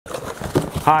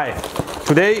Hi,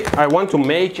 today I want to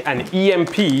make an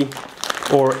EMP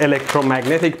or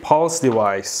electromagnetic pulse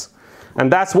device,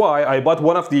 and that's why I bought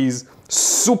one of these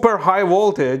super high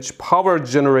voltage power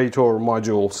generator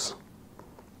modules.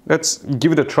 Let's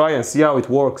give it a try and see how it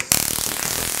works.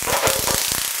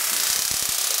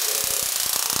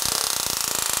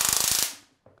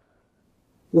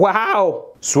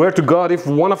 Wow! Swear to God, if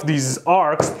one of these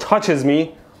arcs touches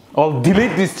me, I'll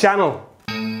delete this channel.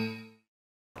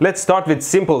 Let's start with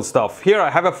simple stuff. Here I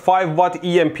have a 5-watt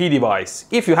EMP device.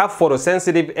 If you have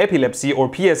photosensitive epilepsy or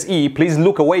PSE, please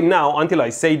look away now until I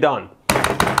say done.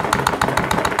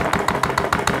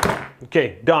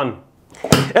 Okay, done.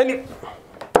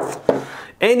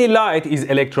 Any light is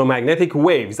electromagnetic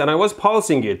waves, and I was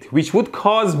pulsing it, which would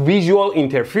cause visual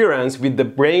interference with the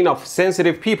brain of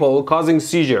sensitive people, causing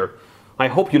seizure. I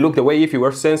hope you looked away if you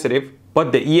were sensitive.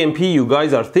 But the EMP you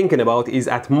guys are thinking about is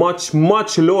at much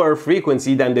lower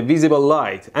frequency than the visible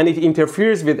light, and it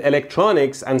interferes with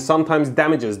electronics and sometimes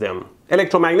damages them.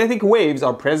 Electromagnetic waves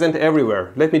are present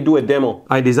everywhere. Let me do a demo.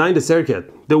 I designed a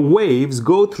circuit. The waves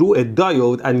go through a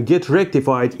diode and get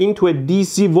rectified into a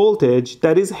DC voltage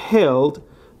that is held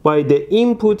by the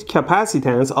input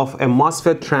capacitance of a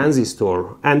MOSFET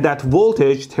transistor, and that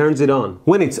voltage turns it on.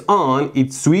 When it's on,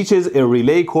 it switches a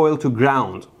relay coil to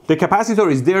ground. The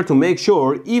capacitor is there to make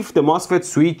sure if the MOSFET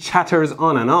switch chatters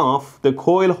on and off, the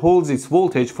coil holds its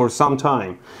voltage for some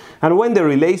time. And when the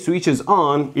relay switches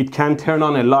on, it can turn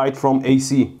on a light from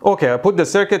AC. Okay, I put the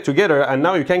circuit together and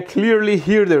now you can clearly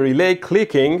hear the relay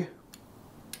clicking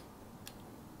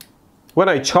when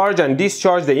I charge and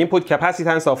discharge the input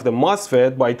capacitance of the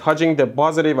MOSFET by touching the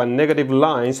positive and negative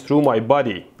lines through my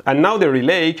body. And now the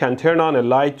relay can turn on a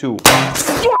light too.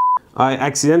 I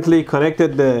accidentally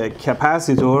connected the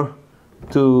capacitor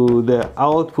to the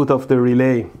output of the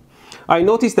relay. I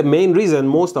noticed the main reason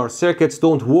most our circuits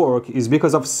don't work is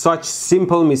because of such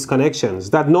simple misconnections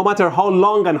that no matter how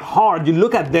long and hard you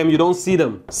look at them, you don't see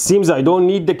them. Seems I don't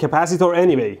need the capacitor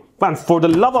anyway. And for the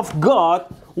love of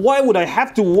God, why would I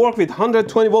have to work with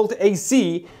 120 volt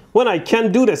AC when I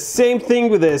can do the same thing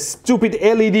with a stupid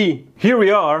LED? Here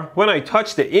we are. When I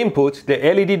touch the input, the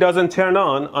LED doesn't turn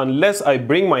on unless I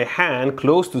bring my hand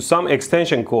close to some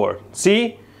extension cord.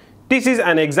 See? This is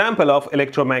an example of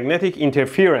electromagnetic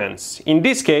interference. In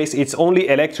this case, it's only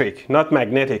electric, not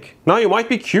magnetic. Now you might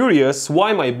be curious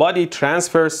why my body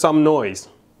transfers some noise.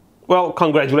 Well,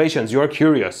 congratulations, you're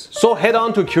curious. So head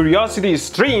on to Curiosity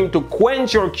Stream to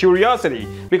quench your curiosity,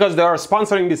 because they are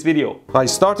sponsoring this video. I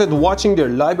started watching their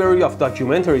library of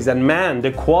documentaries, and man,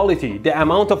 the quality, the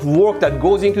amount of work that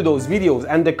goes into those videos,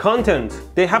 and the content.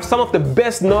 They have some of the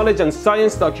best knowledge and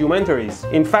science documentaries.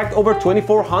 In fact, over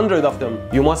 2,400 of them.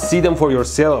 You must see them for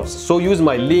yourselves. So use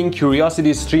my link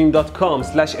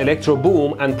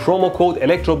curiositystream.com/ElectroBOOM and promo code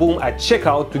ElectroBOOM at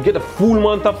checkout to get a full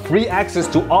month of free access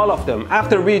to all of them,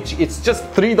 after which it's just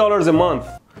 $3 a month.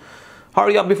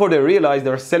 Hurry up before they realize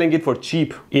they're selling it for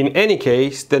cheap. In any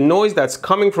case, the noise that's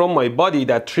coming from my body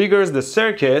that triggers the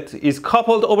circuit is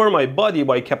coupled over my body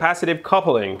by capacitive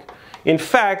coupling. In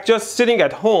fact, just sitting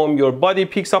at home, your body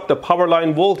picks up the power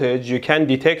line voltage you can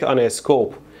detect on a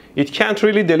scope. It can't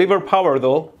really deliver power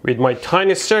though. With my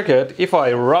tiny circuit, if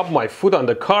I rub my foot on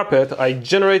the carpet, I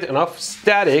generate enough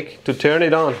static to turn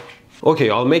it on.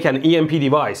 Okay, I'll make an EMP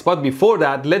device, but before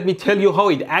that, let me tell you how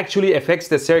it actually affects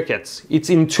the circuits. It's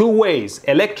in two ways,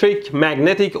 electric,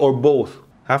 magnetic, or both.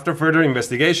 After further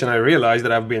investigation, I realized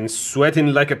that I've been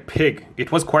sweating like a pig.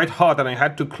 It was quite hot and I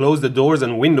had to close the doors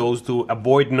and windows to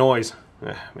avoid noise.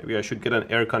 Maybe I should get an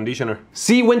air conditioner.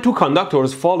 See, when two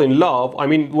conductors fall in love, I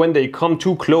mean when they come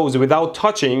too close without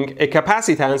touching, a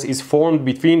capacitance is formed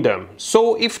between them.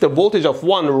 So if the voltage of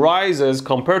one rises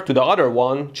compared to the other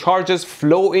one, charges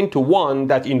flow into one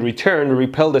that in return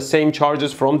repel the same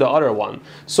charges from the other one.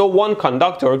 So one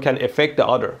conductor can affect the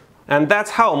other. And that's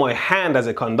how my hand as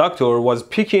a conductor was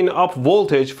picking up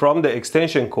voltage from the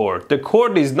extension cord. The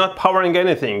cord is not powering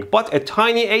anything, but a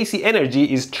tiny AC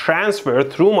energy is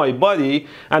transferred through my body,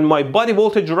 and my body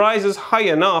voltage rises high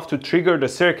enough to trigger the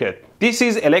circuit. This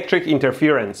is electric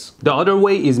interference. The other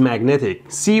way is magnetic.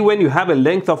 See, when you have a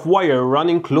length of wire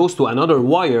running close to another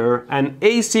wire and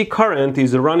AC current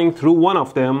is running through one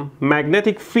of them,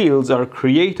 magnetic fields are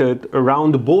created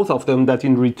around both of them that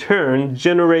in return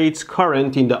generates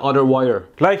current in the other wire.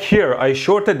 Like here, I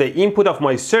shorted the input of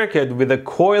my circuit with a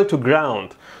coil to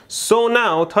ground. So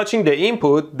now, touching the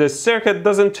input, the circuit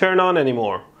doesn't turn on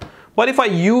anymore. But if I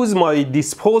use my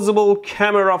disposable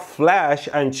camera flash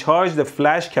and charge the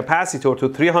flash capacitor to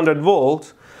 300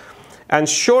 volts and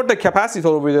short the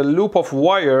capacitor with a loop of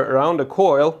wire around the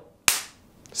coil,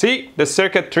 see, the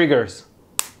circuit triggers.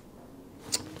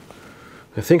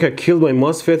 I think I killed my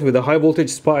MOSFET with a high voltage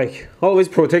spike. Always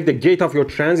protect the gate of your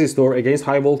transistor against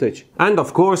high voltage. And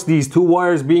of course, these two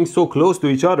wires being so close to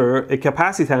each other, a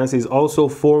capacitance is also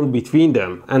formed between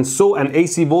them. And so an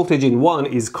AC voltage in one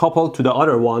is coupled to the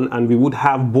other one, and we would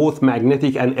have both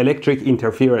magnetic and electric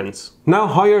interference. Now,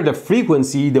 higher the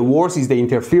frequency, the worse is the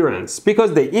interference,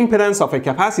 because the impedance of a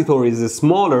capacitor is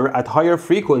smaller at higher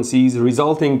frequencies,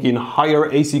 resulting in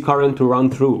higher AC current to run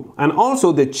through. And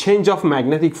also the change of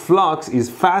magnetic flux is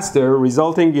faster,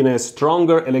 resulting in a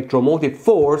stronger electromotive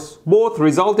force, both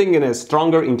resulting in a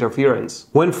stronger interference.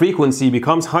 When frequency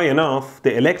becomes high enough,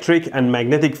 the electric and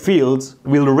magnetic fields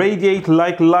will radiate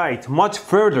like light much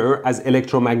further as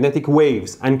electromagnetic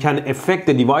waves and can affect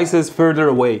the devices further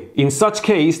away. In such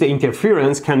case, the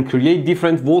interference can create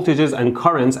different voltages and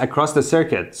currents across the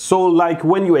circuit. So like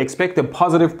when you expect a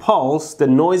positive pulse, the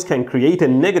noise can create a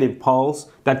negative pulse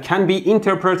that can be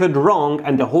interpreted wrong,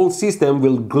 and the whole system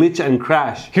will glitch and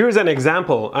crash. Here's an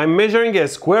example. I'm measuring a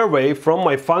square wave from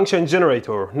my function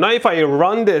generator. Now if I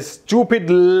run this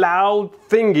stupid loud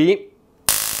thingy,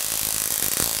 you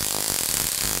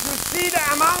see the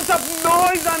amount of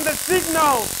noise on the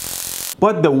signal.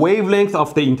 But the wavelength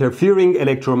of the interfering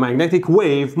electromagnetic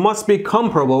wave must be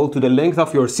comparable to the length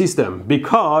of your system,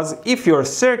 because if your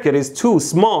circuit is too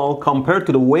small compared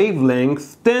to the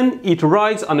wavelength, then it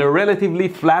rides on a relatively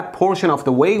flat portion of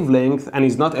the wavelength and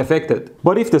is not affected.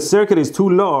 But if the circuit is too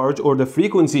large or the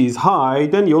frequency is high,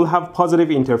 then you'll have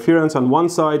positive interference on one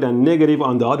side and negative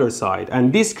on the other side,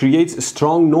 and this creates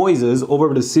strong noises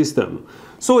over the system.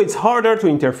 So it's harder to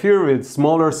interfere with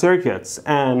smaller circuits,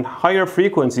 and higher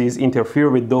frequencies interfere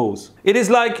with those. It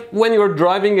is like when you're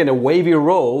driving in a wavy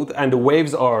road and the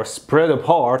waves are spread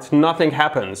apart, nothing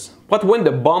happens. But when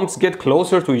the bumps get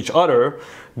closer to each other,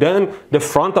 then the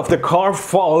front of the car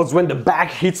falls when the back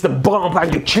hits the bump,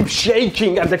 and you keep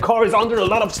shaking and the car is under a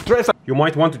lot of stress. You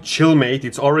might want to chill, mate,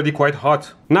 it's already quite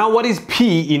hot. Now what is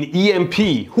P in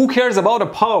EMP? Who cares about a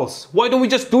pulse? Why don't we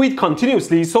just do it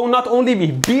continuously, so not only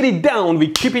we beat it down, we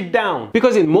keep it down?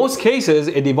 Because in most cases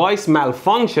a device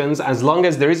malfunctions as long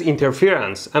as there is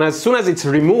interference, and as soon as it's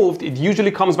removed, it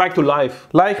usually comes back to life.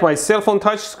 Like my cell phone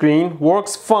touch screen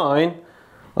works fine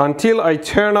until I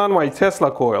turn on my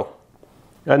Tesla coil,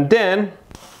 and then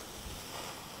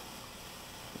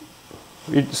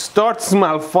it starts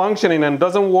malfunctioning and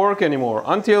doesn't work anymore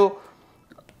until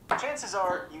chances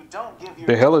are you don't give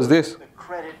the hell is this? The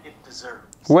credit it deserves.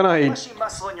 When I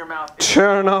Muscle in your mouth.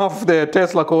 turn off the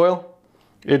Tesla coil,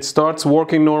 it starts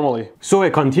working normally. So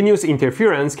a continuous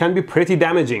interference can be pretty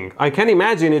damaging. I can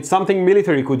imagine it's something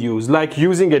military could use, like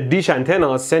using a dish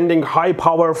antenna sending high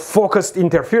power focused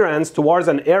interference towards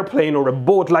an airplane or a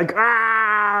boat, like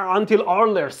until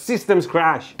all their systems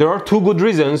crash. There are two good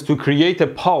reasons to create a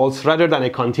pulse rather than a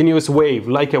continuous wave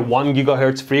like a 1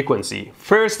 GHz frequency.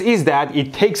 First is that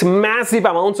it takes massive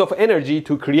amounts of energy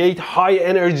to create high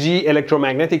energy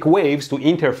electromagnetic waves to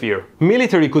interfere.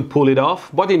 Military could pull it off,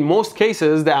 but in most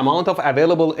cases the amount of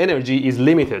available energy is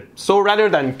limited. So rather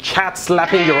than cat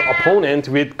slapping your opponent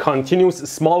with continuous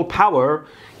small power,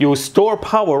 you store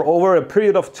power over a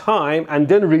period of time and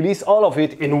then release all of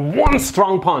it in one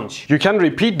strong punch. You can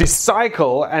repeat this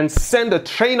cycle and send a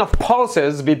train of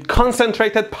pulses with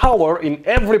concentrated power in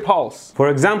every pulse. For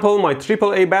example, my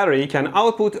AAA battery can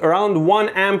output around 1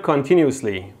 amp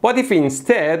continuously. But if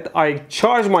instead I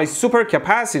charge my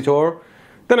supercapacitor,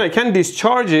 then I can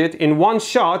discharge it in one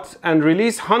shot and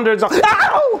release hundreds of...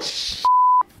 Ouch!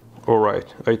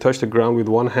 Alright, I touched the ground with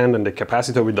one hand and the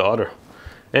capacitor with the other.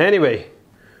 Anyway,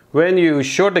 when you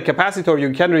short the capacitor,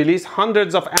 you can release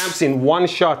hundreds of amps in one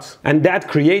shot, and that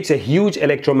creates a huge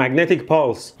electromagnetic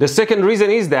pulse. The second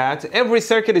reason is that every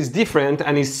circuit is different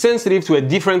and is sensitive to a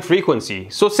different frequency.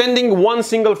 So sending one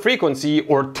single frequency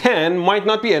or 10 might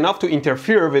not be enough to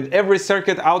interfere with every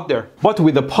circuit out there. But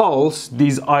with a pulse,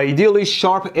 these ideally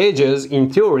sharp edges in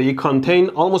theory contain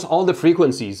almost all the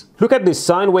frequencies. Look at this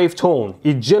sine wave tone.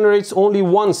 It generates only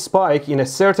one spike in a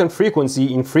certain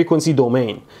frequency in frequency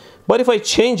domain. But if I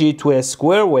change it to a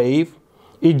square wave,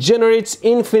 it generates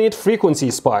infinite frequency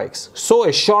spikes. So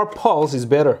a sharp pulse is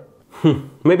better.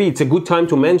 Maybe it's a good time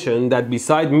to mention that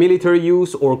beside military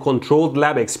use or controlled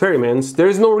lab experiments, there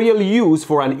is no real use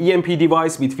for an EMP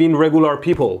device between regular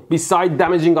people, beside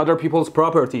damaging other people's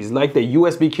properties, like the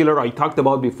USB killer I talked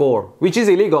about before, which is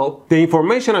illegal. The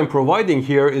information I'm providing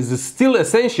here is still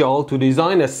essential to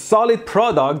design a solid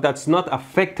product that's not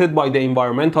affected by the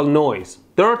environmental noise.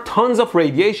 There are tons of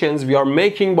radiations we are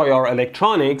making by our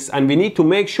electronics, and we need to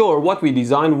make sure what we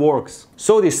design works.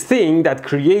 So this thing that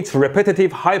creates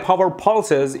repetitive high power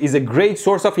pulses is a great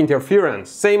source of interference,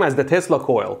 same as the Tesla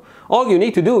coil. All you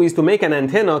need to do is to make an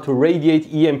antenna to radiate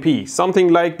EMP, something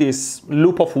like this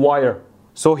loop of wire.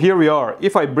 So here we are.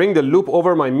 If I bring the loop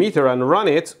over my meter and run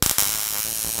it,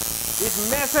 it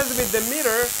messes with the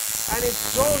meter and it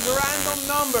shows random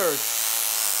numbers.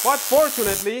 But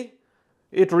fortunately,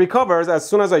 it recovers as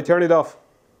soon as I turn it off.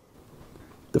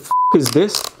 The f is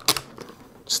this?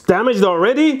 It's damaged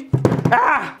already?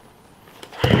 Ah!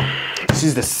 This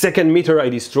is the second meter I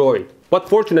destroyed. But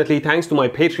fortunately, thanks to my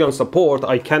Patreon support,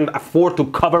 I can afford to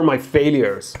cover my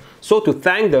failures. So to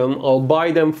thank them, I'll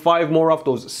buy them 5 more of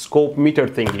those scope meter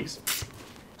thingies.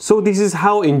 So this is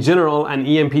how in general an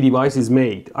EMP device is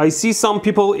made. I see some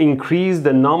people increase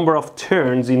the number of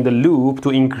turns in the loop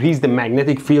to increase the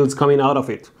magnetic fields coming out of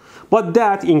it. But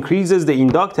that increases the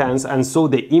inductance and so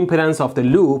the impedance of the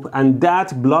loop, and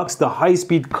that blocks the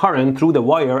high-speed current through the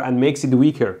wire and makes it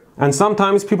weaker. And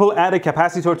sometimes people add a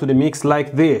capacitor to the mix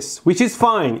like this, which is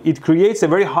fine. It creates a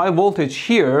very high voltage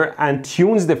here and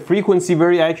tunes the frequency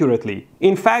very accurately.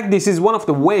 In fact, this is one of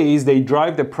the ways they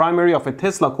drive the primary of a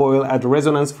Tesla coil at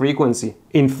resonance frequency.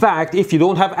 In fact, if you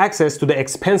don't have access to the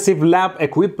expensive lab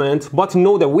equipment but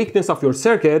know the weakness of your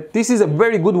circuit, this is a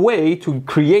very good way to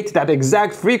create that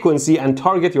exact frequency and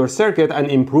target your circuit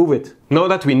and improve it. Now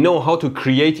that we know how to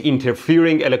create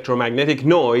interfering electromagnetic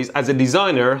noise, as a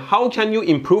designer, how can you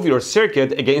improve your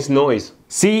circuit against noise?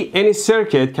 See, any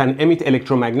circuit can emit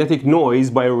electromagnetic noise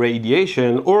by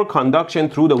radiation or conduction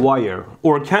through the wire,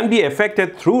 or can be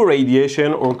affected through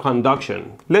radiation or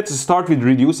conduction. Let's start with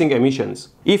reducing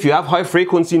emissions. If you have high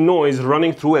frequency noise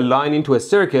running through a line into a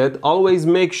circuit, always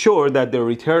make sure that the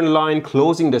return line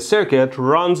closing the circuit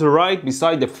runs right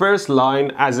beside the first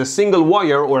line as a single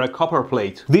wire or a copper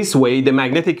plate. This way, the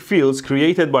magnetic fields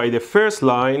created by the first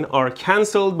line are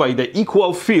cancelled by the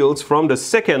equal fields from the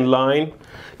second line.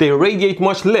 They radiate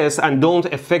much less and don't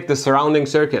affect the surrounding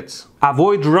circuits.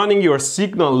 Avoid running your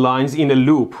signal lines in a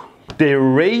loop. They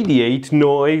radiate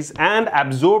noise and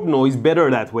absorb noise better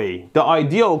that way. The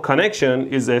ideal connection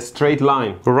is a straight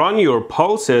line. Run your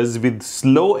pulses with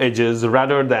slow edges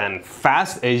rather than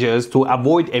fast edges to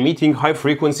avoid emitting high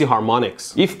frequency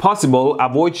harmonics. If possible,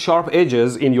 avoid sharp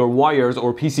edges in your wires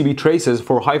or PCB traces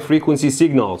for high frequency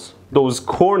signals. Those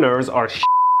corners are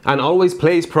and always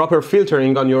place proper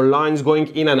filtering on your lines going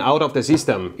in and out of the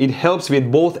system. It helps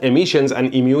with both emissions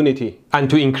and immunity.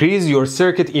 And to increase your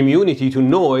circuit immunity to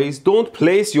noise, don't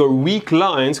place your weak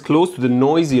lines close to the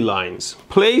noisy lines.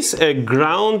 Place a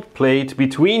ground plate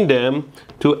between them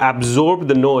to absorb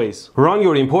the noise. Run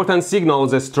your important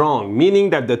signals strong, meaning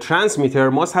that the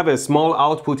transmitter must have a small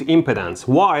output impedance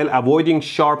while avoiding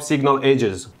sharp signal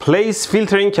edges. Place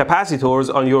filtering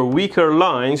capacitors on your weaker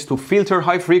lines to filter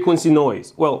high frequency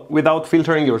noise. Well, without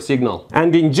filtering your signal.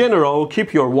 And in general,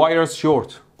 keep your wires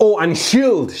short. Oh, and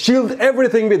shield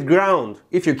everything with ground.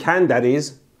 If you can, that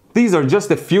is. These are just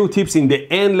a few tips in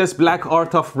the endless black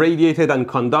art of radiated and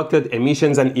conducted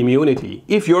emissions and immunity.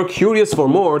 If you're curious for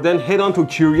more, then head on to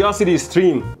Curiosity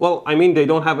Stream. Well, I mean, they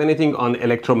don't have anything on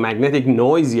electromagnetic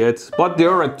noise yet, but they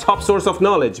are a top source of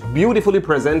knowledge, beautifully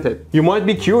presented. You might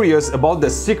be curious about the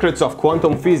secrets of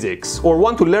quantum physics, or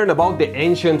want to learn about the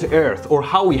ancient Earth, or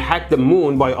how we hacked the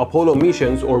moon by Apollo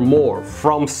missions, or more.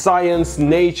 From science,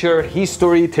 nature,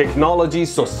 history, technology,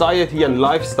 society, and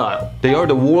lifestyle. They are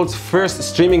the world's first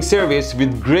streaming service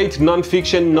with great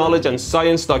non-fiction knowledge and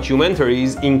science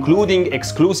documentaries, including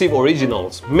exclusive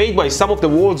originals made by some of the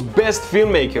world's best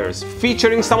filmmakers,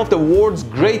 featuring some of the world's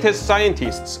greatest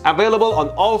scientists, available on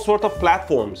all sorts of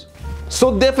platforms.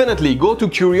 So definitely go to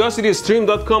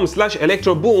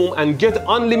curiositystream.com/ElectroBOOM and get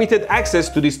unlimited access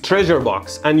to this treasure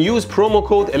box, and use promo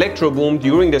code ElectroBOOM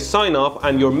during the sign up,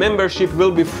 and your membership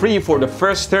will be free for the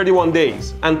first 31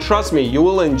 days. And trust me, you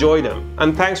will enjoy them.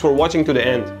 And thanks for watching to the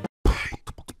end.